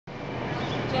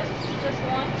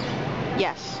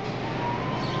Yes.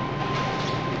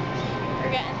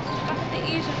 We're getting some stuff at the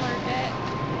Asian market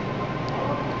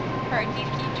for our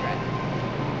DP trip.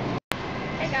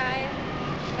 Hey guys,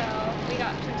 so we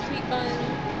got some sweet buns,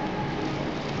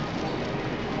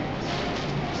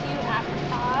 2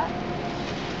 apricots,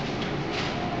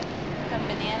 some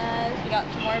bananas, we got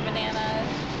some more bananas,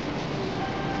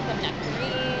 some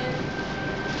nectarines,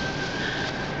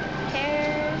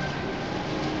 pears,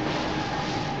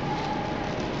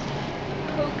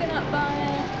 coconut bun,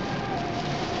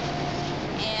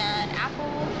 and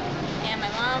apples. And my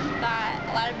mom got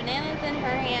a lot of bananas in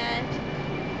her hand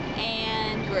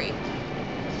and grapes.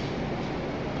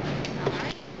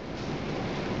 Alright.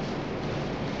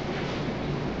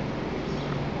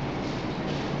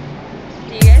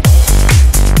 See you guys.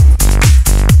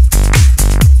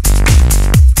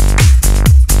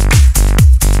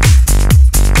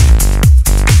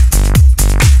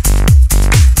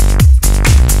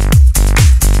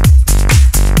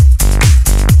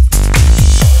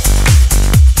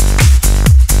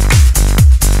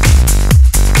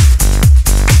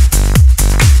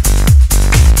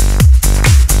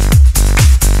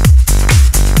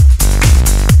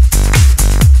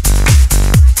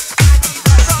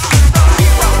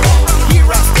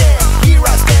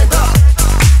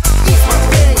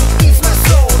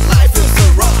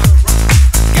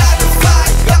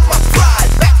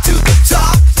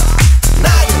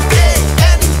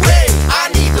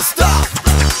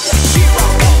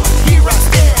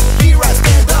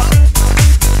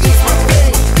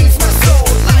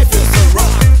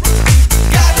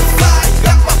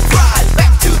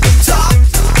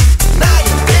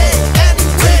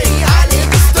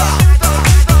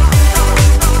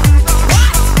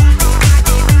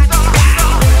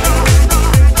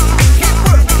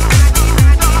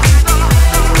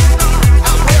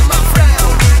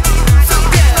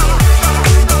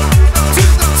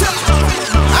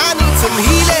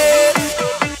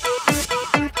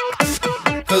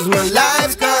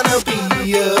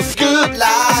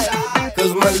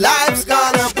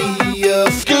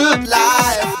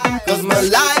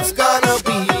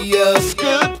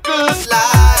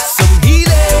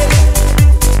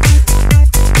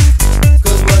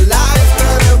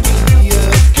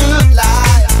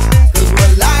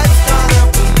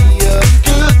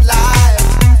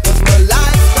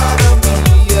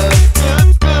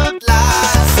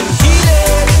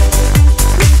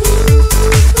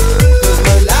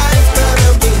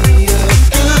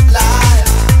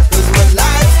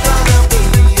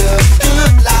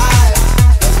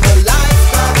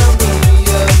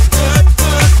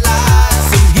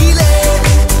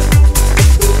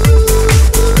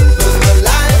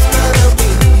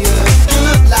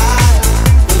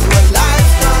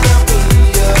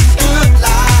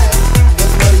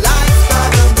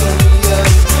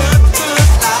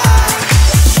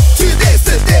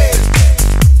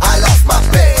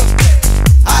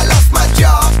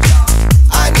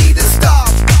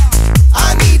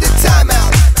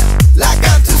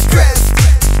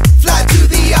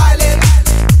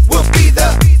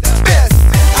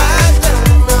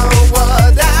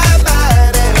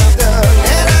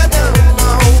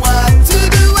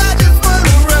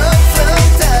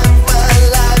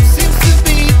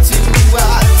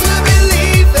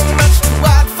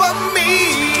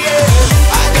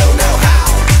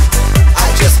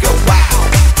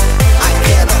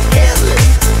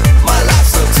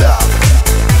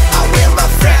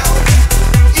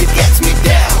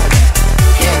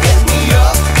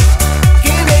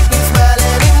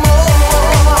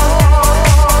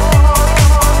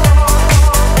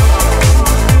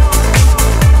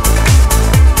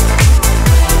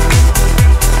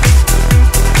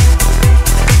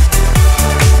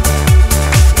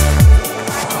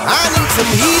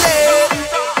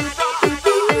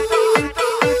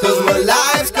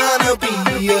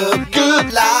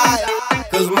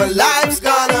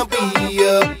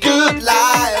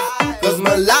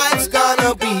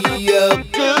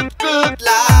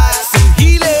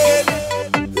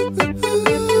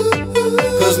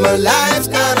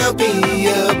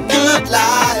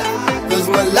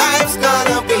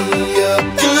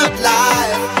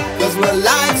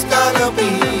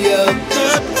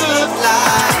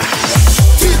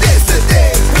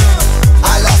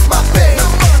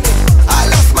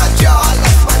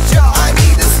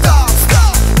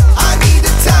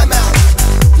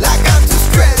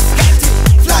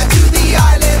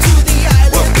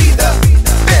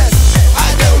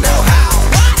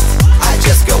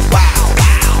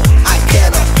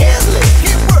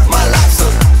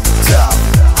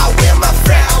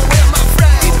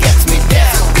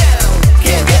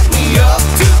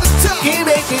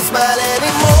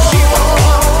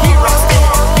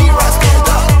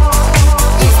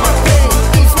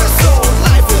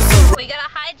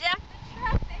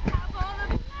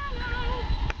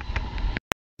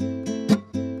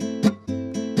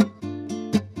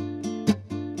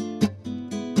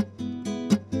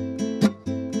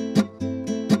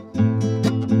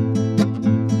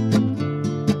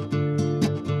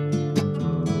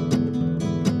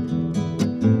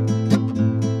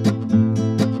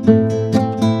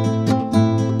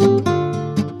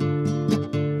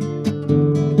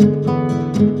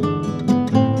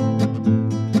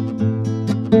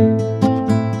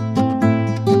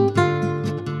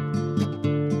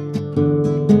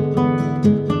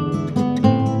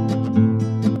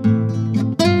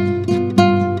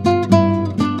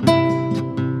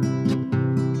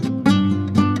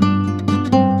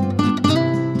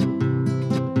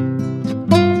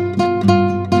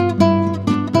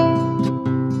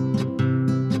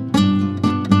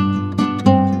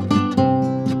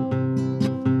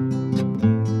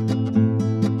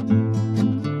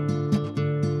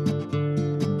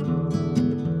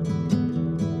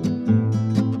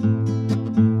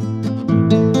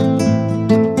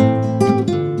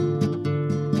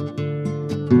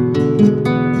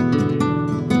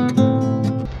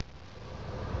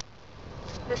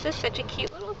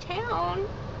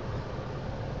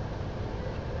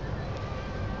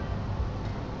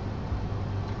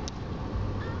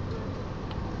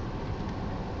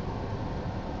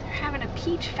 having a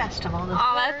peach festival.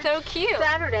 Oh, that's so cute.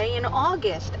 Saturday in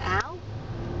August, Al.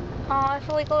 Oh, it's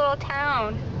like a little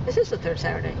town. This is the third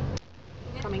Saturday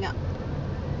coming up.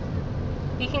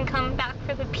 You can come back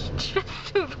for the peach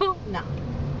festival. No.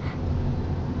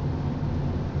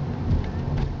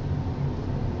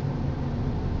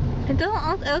 It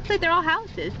doesn't. It looks like they're all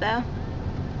houses, though.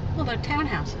 Well, they're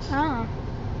townhouses. Oh.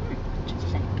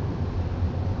 Interesting.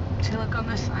 See, look on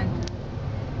this side.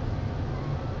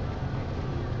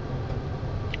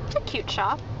 It's a cute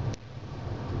shop.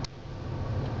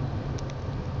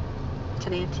 It's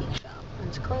an antique shop, and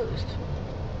it's closed.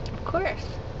 Of course.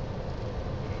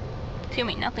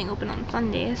 Assuming nothing open on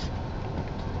Sundays.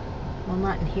 Well,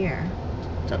 not in here.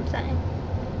 That's what I'm saying.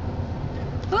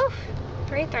 Oof.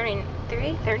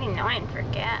 $3.39 for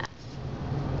gas.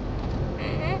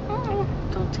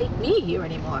 Don't take me here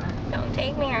anymore. Don't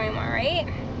take me anymore, right?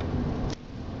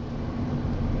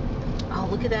 Oh,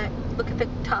 look at that. Look at the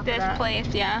top of that. This place,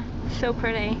 yeah. So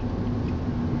pretty.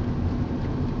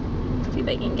 See if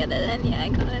I can get it in. Yeah, I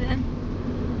got it in.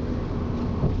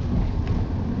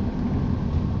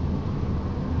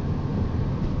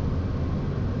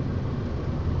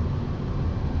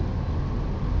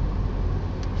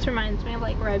 This reminds me of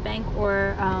like Red Bank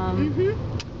or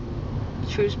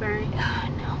Shrewsbury. Oh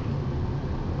no.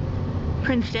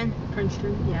 Princeton.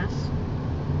 Princeton, yes.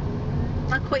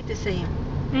 Not quite the same.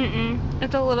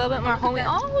 It's a little bit more Look at homey. that.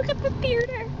 Oh, look at the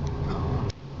theater. Oh.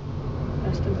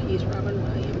 Rest in peace, Robin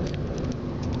Williams.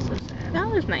 So sad. That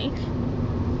was nice.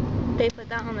 They put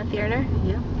that on the theater.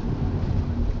 Yeah.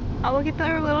 Oh, look at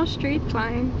their little street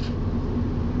signs.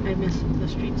 I miss the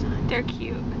street sign. They're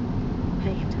cute.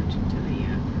 Pay attention to the.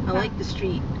 I like the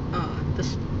street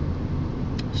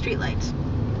lights.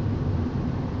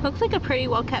 Looks like a pretty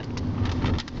well kept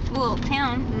little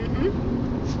town.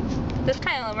 This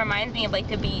kind of reminds me of like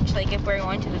the beach. Like if we're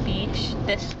going to the beach,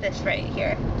 this right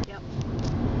here. Yep.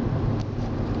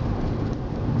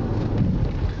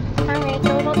 Alright,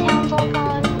 the little town's all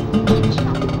gone.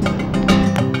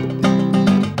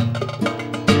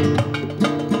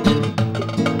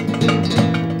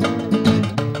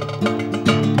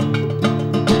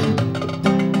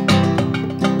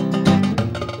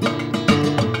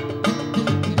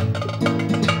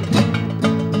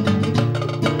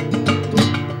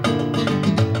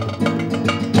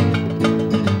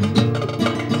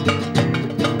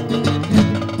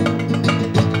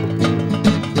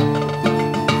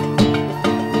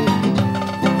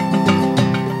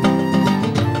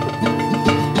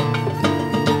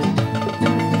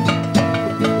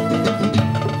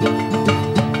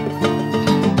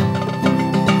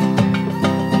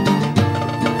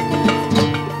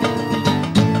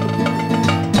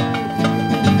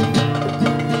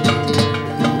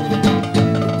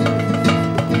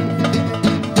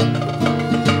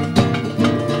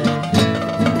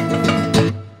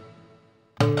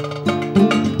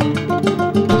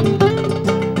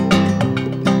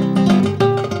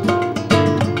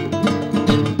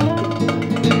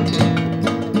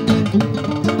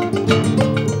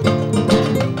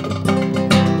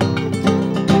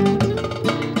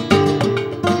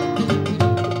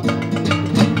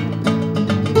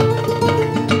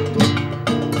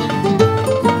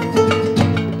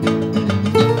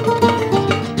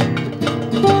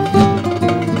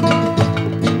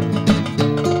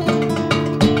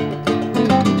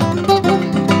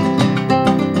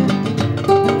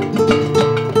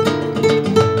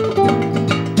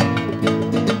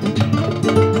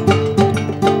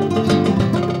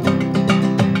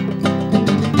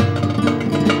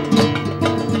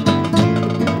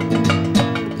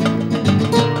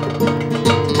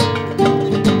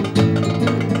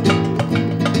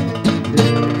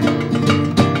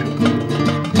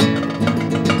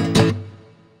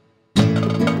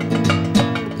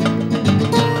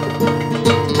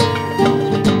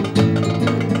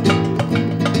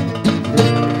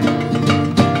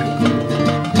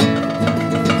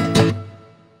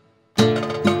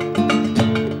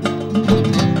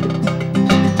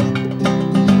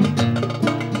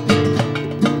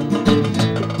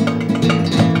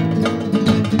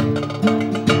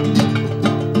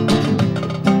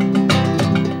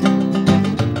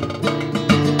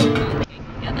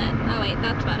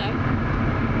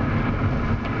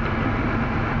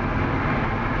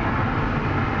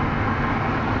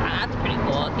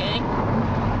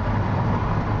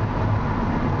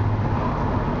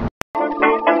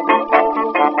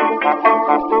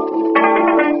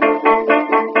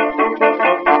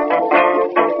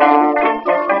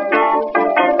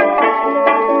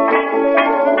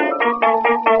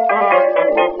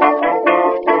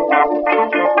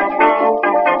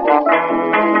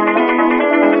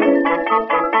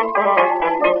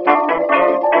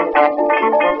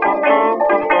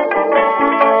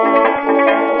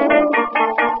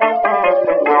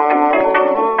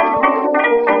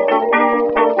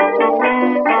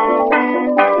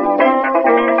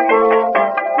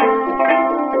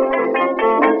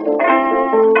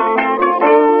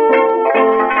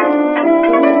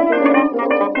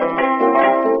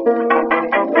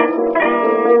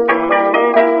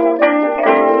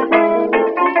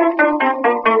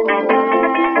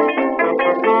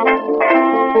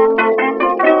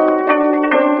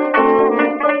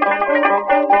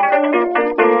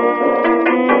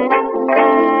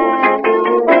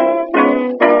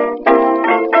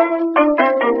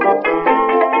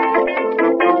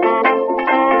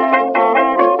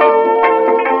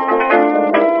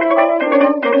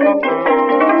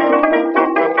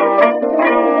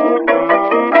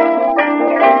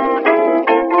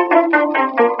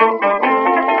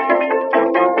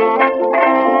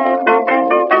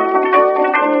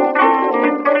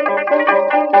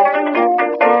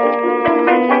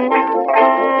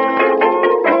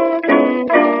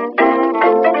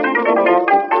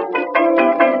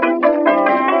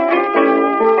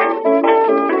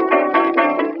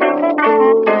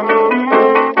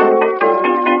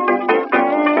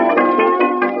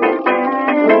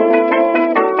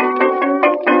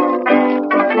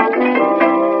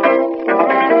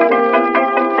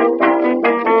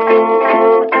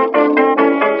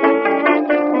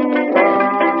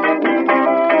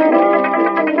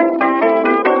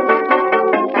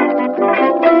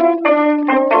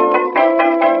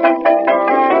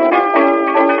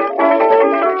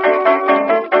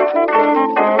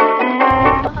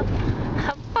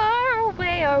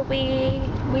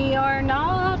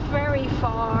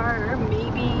 far?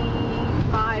 Maybe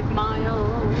 5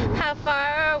 miles. How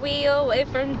far are we away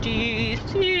from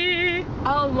DC?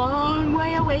 A long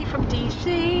way away from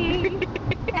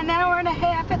DC. An hour and a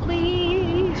half at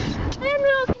least. And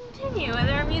we'll continue with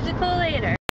our musical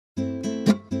later.